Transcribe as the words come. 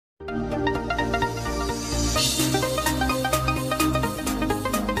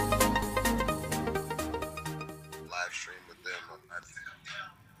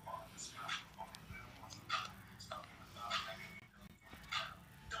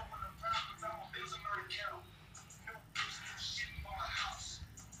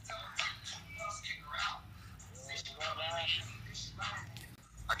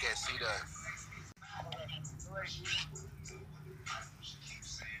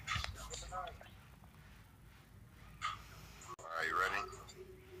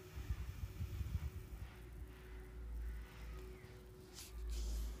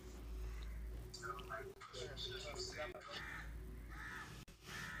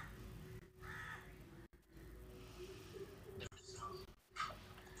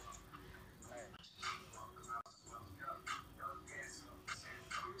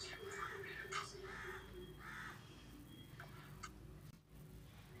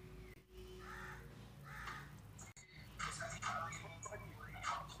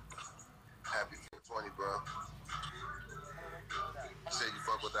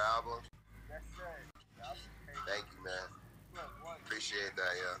problems? Thank you, man. Appreciate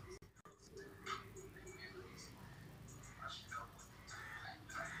that, yeah.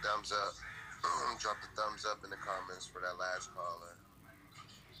 Thumbs up. Drop the thumbs up in the comments for that last caller.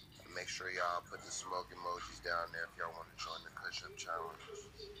 And make sure y'all put the smoke emojis down there if y'all want to join the Kush Up Challenge.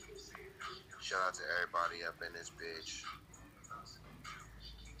 Shout out to everybody up in this bitch.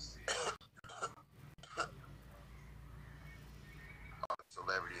 All the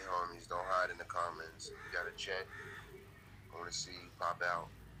celebrity homies, don't hide in the comments. You got a check? I want to see you pop out.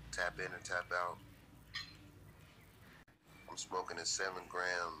 Tap in and tap out. I'm smoking a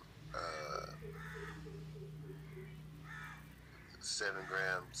 7-gram,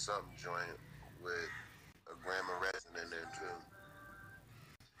 7-gram something joint with a gram of resin in there too.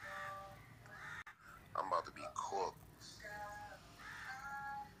 I'm about to be cooked.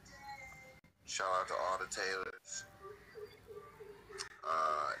 Shout out to all the Taylors.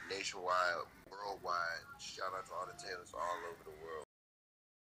 Nationwide, worldwide. Shout out to all the Taylors all over the world.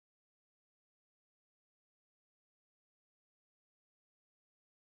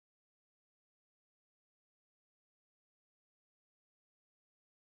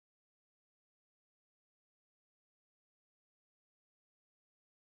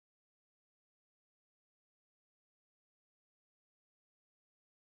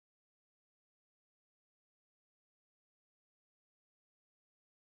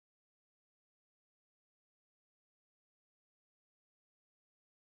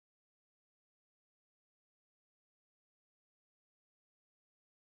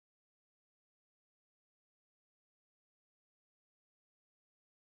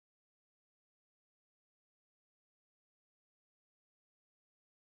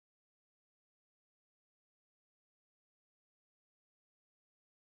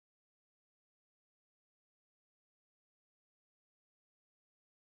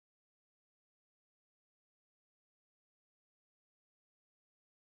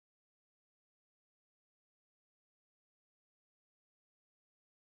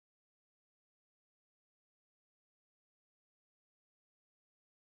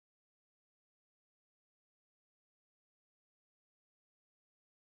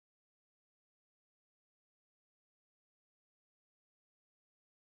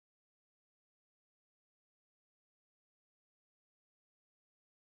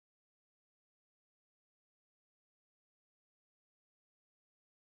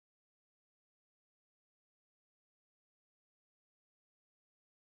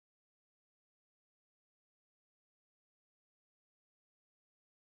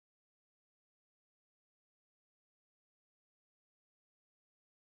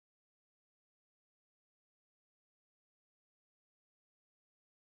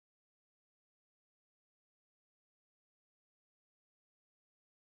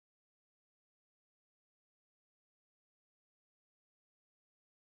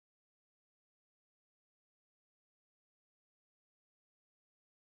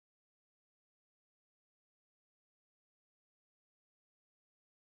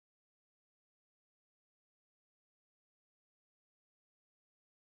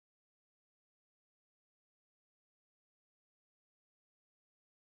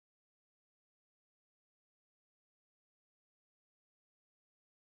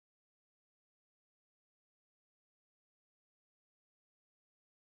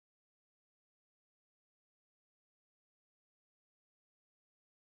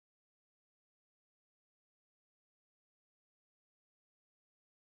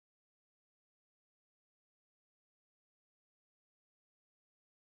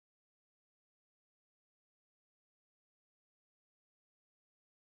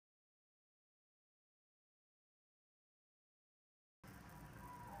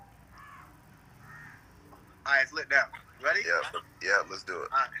 All right, it's lit down. Ready? Yeah, let's do it.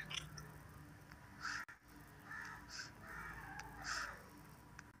 All right.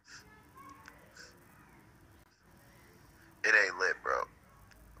 It ain't lit, bro.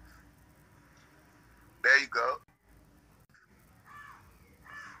 There you go.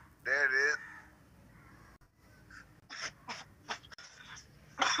 There it is.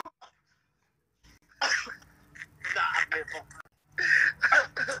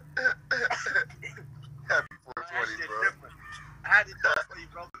 Happy 420, bro. I had to talk for you,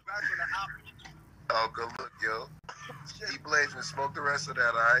 bro. Congrats on the album. Oh, good look, yo. D-Blazing, smoke the rest of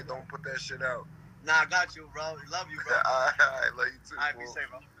that, all right? Don't put that shit out. Nah, I got you, bro. Love you, bro. All right, love you too, All right, be safe,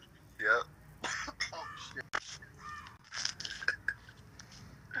 bro. Yep. Oh, shit.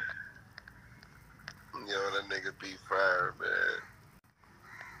 Yo, that nigga be fire, man.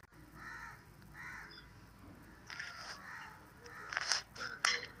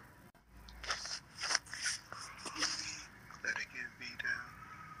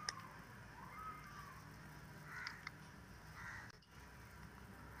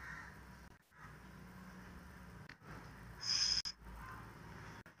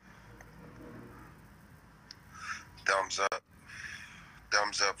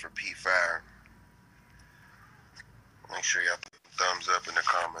 thumbs up for P Fire. Make sure y'all put the thumbs up in the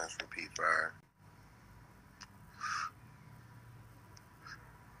comments for P Fire.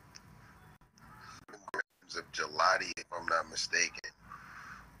 Grams of gelati, if I'm not mistaken,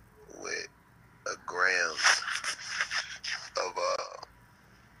 with a gram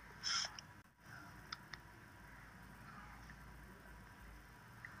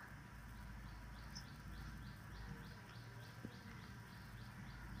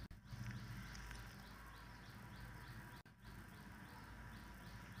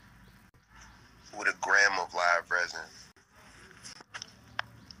of live resin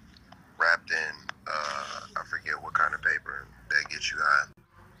wrapped in I forget what kind of paper that gets you high.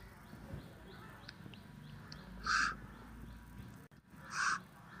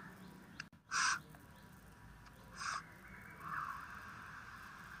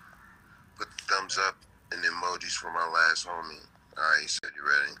 Put the thumbs up and emojis for my last homie. Alright, you said you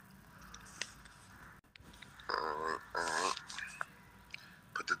ready? Alright.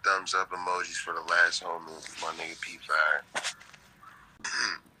 Put the thumbs up emojis for the last homie, my nigga P Fire.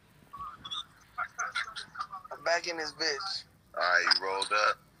 I'm back in this bitch. Alright, you rolled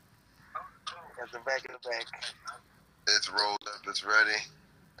up? Got the back in the back. It's rolled up, it's ready.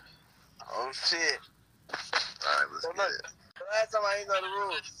 Oh shit. Alright, let's get it. The last time I ain't know the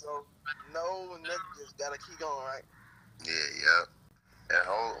rules, so no, nothing, just gotta keep going, right? Yeah, yep. And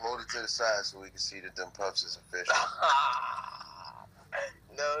hold it to the side so we can see that them puffs is official.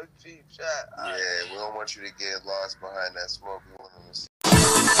 No cheap shot. Yeah, we don't want you to get lost behind that smoke. We want them to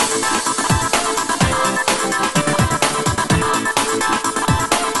see.